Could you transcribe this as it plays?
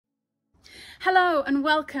Hello and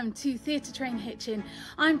welcome to Theatretrain Hitchin.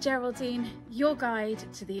 I'm Geraldine, your guide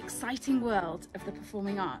to the exciting world of the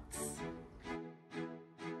performing arts.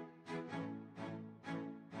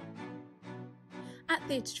 At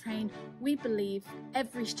Theatretrain, we believe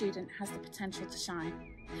every student has the potential to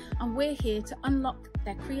shine, and we're here to unlock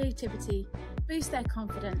their creativity, boost their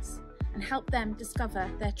confidence, and help them discover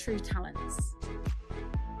their true talents.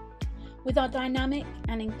 With our dynamic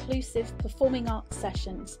and inclusive performing arts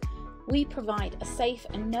sessions, we provide a safe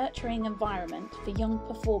and nurturing environment for young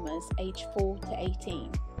performers aged 4 to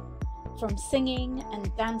 18. From singing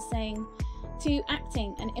and dancing to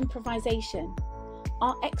acting and improvisation,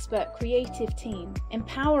 our expert creative team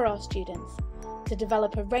empower our students to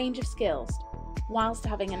develop a range of skills whilst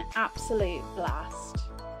having an absolute blast.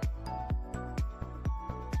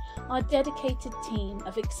 Our dedicated team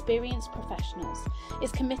of experienced professionals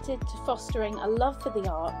is committed to fostering a love for the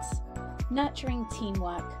arts, nurturing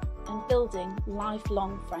teamwork, and building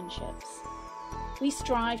lifelong friendships. We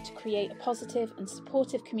strive to create a positive and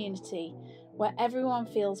supportive community where everyone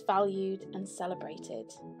feels valued and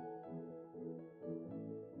celebrated.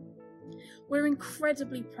 We're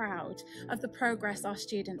incredibly proud of the progress our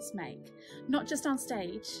students make, not just on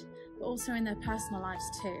stage, but also in their personal lives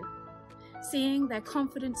too. Seeing their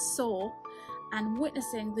confidence soar and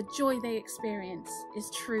witnessing the joy they experience is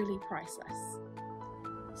truly priceless.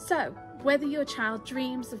 So, whether your child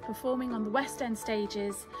dreams of performing on the West End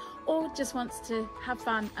stages or just wants to have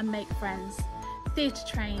fun and make friends,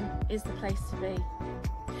 Theatretrain is the place to be.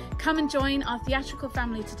 Come and join our theatrical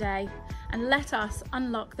family today and let us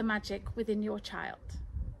unlock the magic within your child.